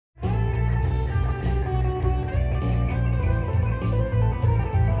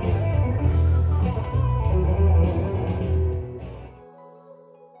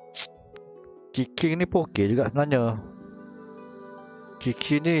Kicking ni pun okey juga sebenarnya.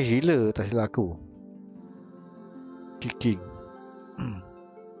 Kicking ni healer tak silap aku. Kicking.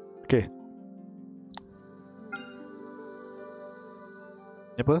 Okey.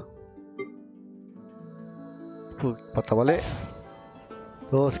 Ni apa? Patah balik.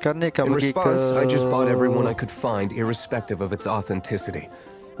 So sekarang ni akan In pergi ke... response, I just bought everyone I could find, irrespective of its authenticity.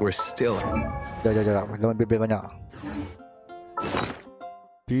 We're still... Jangan jangan bebel banyak.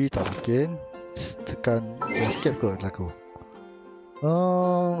 Tapi tak mungkin. Tekan escape kot aku.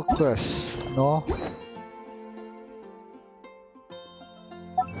 Quest. No.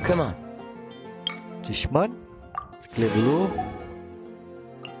 Come on. Achievement. Clear dulu.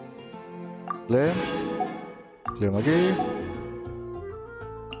 Claim. Claim lagi.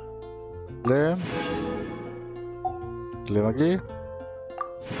 Claim. Claim lagi.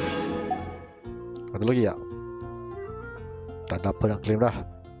 Ada lagi tak? Tak ada apa nak claim dah.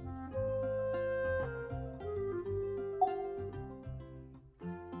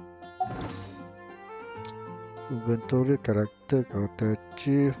 Inventory karakter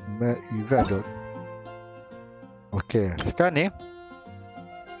chief map event. Okey, sekarang ni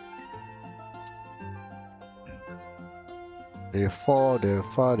Day 4, Day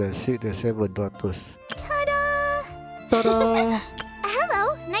 5, Day 6, Day 7, 200. Ta-da! Tada!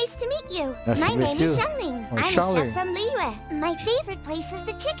 Hello, nice to meet you. Nice to My meet name you. is Xiangling. Oh, I'm a Xiangling. chef from Liyue. My favorite place is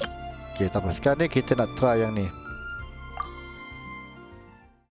the chicken. Okey, tak apa. Sekarang ni kita nak try yang ni.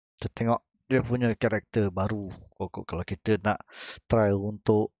 Kita tengok dia punya karakter baru. Kalau kita nak try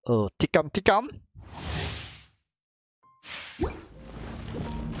untuk tikam-tikam.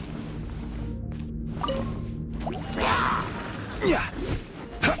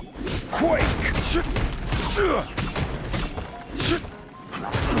 Quake!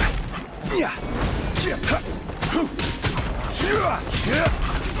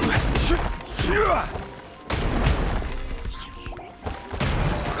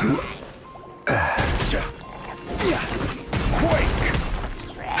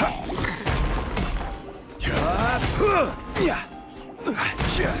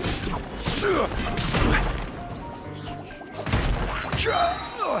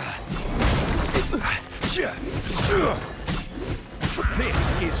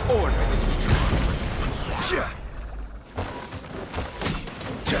 This is order.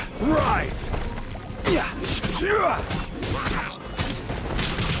 Rise.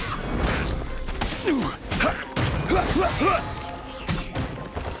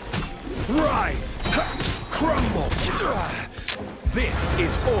 Rise. Crumble. This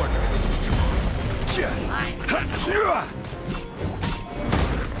is order.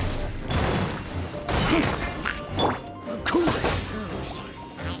 Cool it.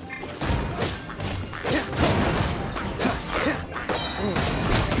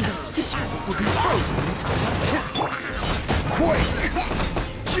 This will be frozen in time. Quake.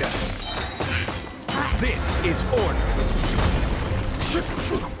 This is order.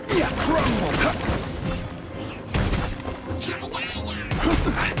 Crumble.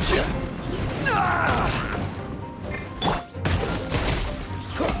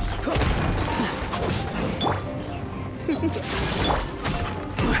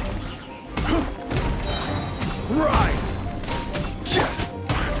 Rise.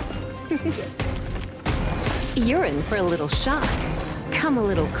 You're in for a little shock. Come a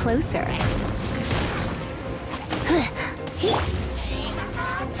little closer.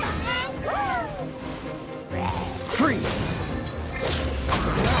 Freeze.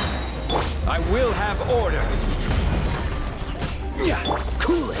 I will have order.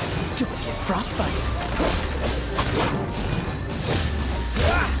 Cool it. Don't get frostbite.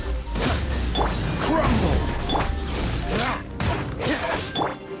 Crumble.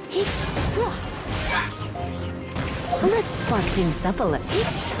 Let's spark things up a little.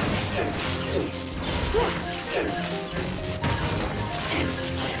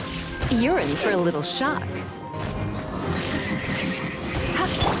 You're in for a little shock.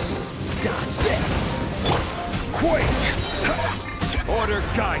 Dodge this. Quake. Order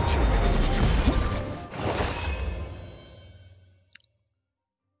guide you.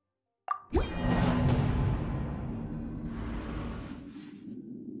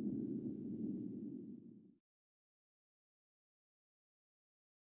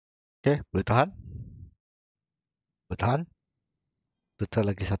 Okay, boleh tahan. Boleh tahan. Kita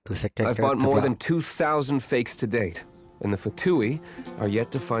lagi 1 second. I've bought more than 2,000 fakes to date, and the Fatui are yet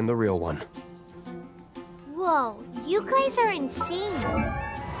to find the real one. Whoa, you guys are insane.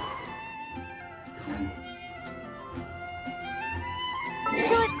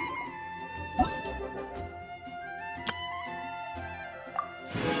 So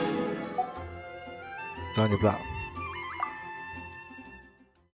Sekarang ni pula.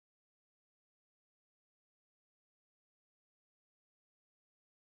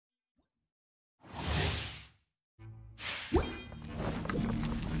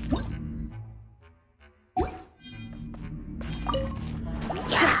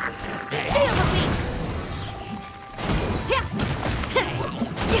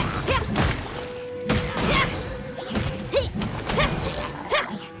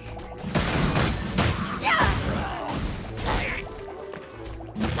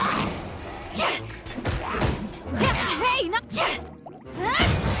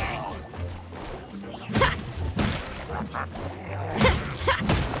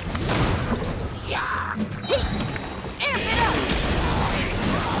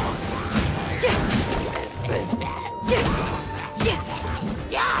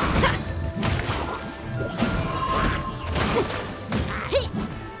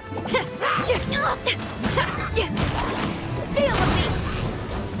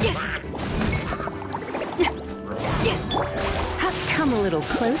 Come a little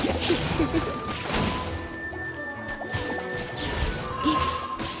closer.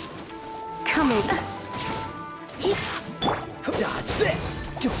 Come over. Dodge this!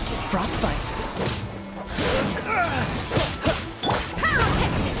 Don't get frostbite.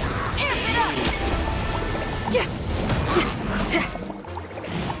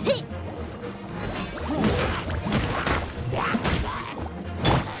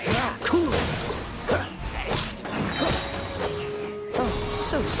 Cool it! Oh,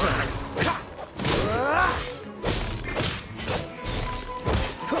 so sorry.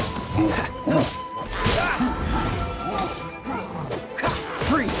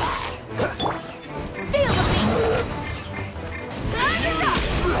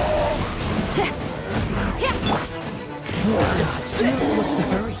 What's the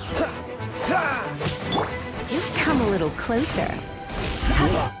hurry? Come a little closer.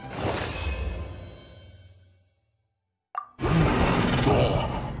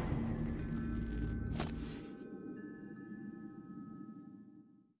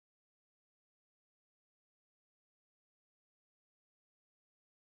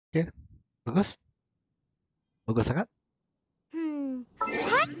 Okay, bagus. Bagus sangat.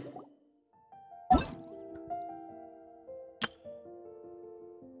 What?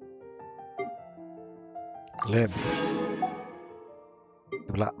 Lem.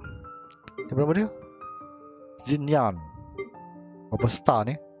 Dia pula. Dia berapa dia? Zinyan. Berapa star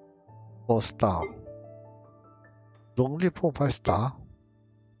ni? 4 star. Only 4-5 star.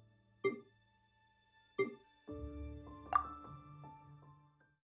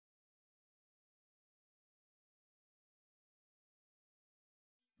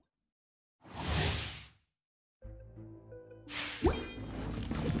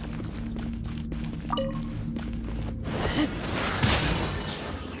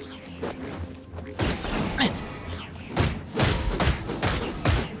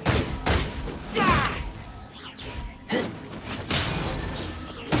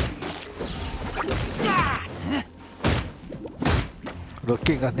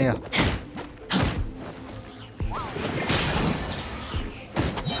 Looking kat ni lah.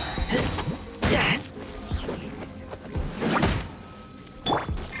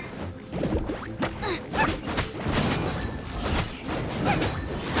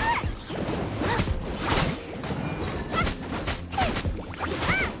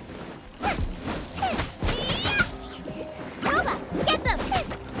 Nova, get them!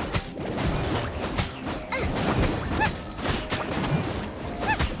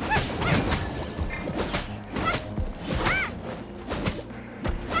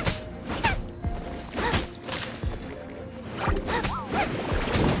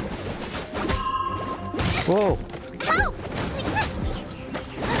 Wow. Help!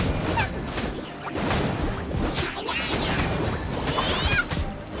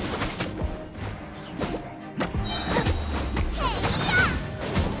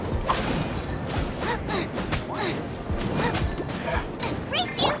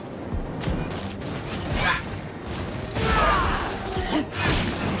 Race you!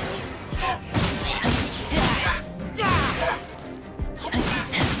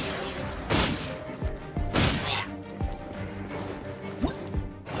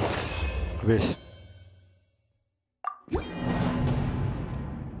 Habis.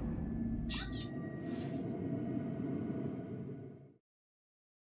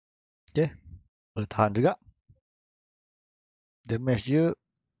 Okay. Boleh tahan juga. Damage dia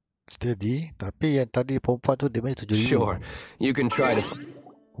steady. Tapi yang tadi perempuan tu damage 7,000. Sure, you can try to.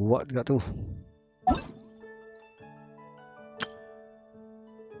 Kuat juga tu.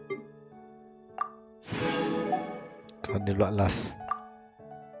 Ni pula last.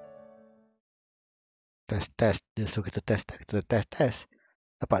 Test. Dia suruh kita test.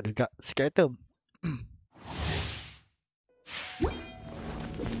 Dapat juga sikit item.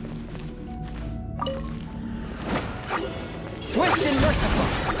 Swift and merciful.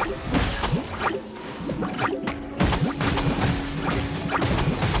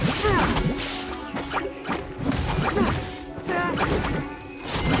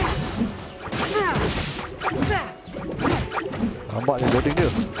 Nampak dia loading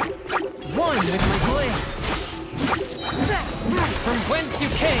dia. One with my blade. From whence you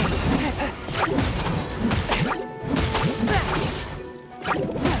came.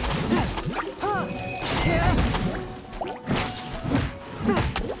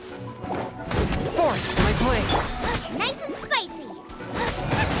 Forth my blade. Nice and spicy.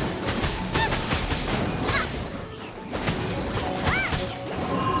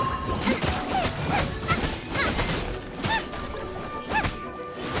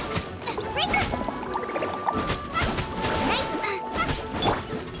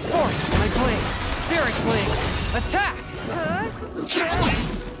 Forth my blade. Spirit blade. Attack.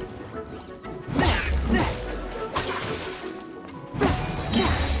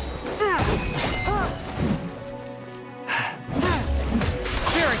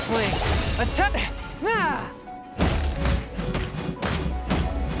 Spirit blade. Attack.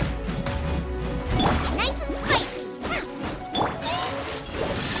 Nice and spicy.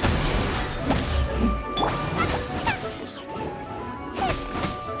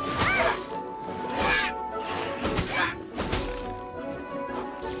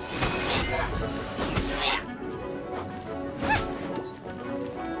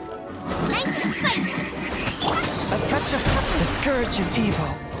 Nice and spicy. A touch of the scourge of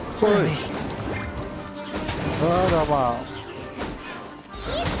evil. Oi. Alamak.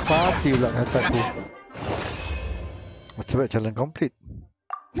 Party pula kata aku. Macam baik challenge complete.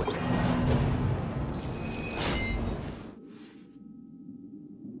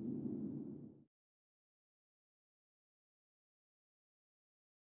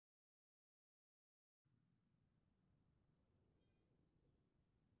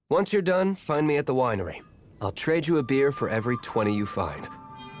 Once you're done, find me at the winery. I'll trade you a beer for every 20 you find.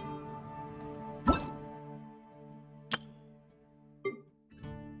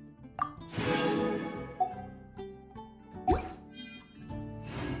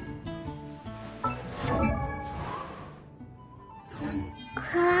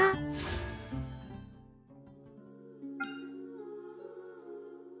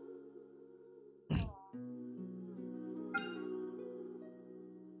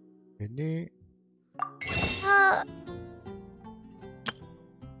 Ini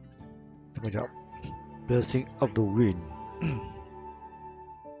tunggu jap. Blessing of the Wind.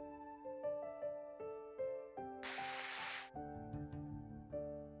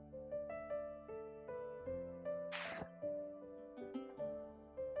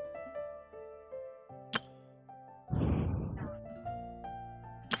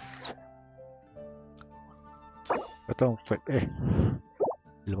 Kata fact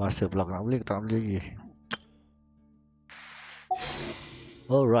bila masa pula aku nak beli, aku tak nak beli lagi.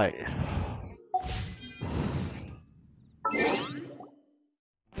 Alright.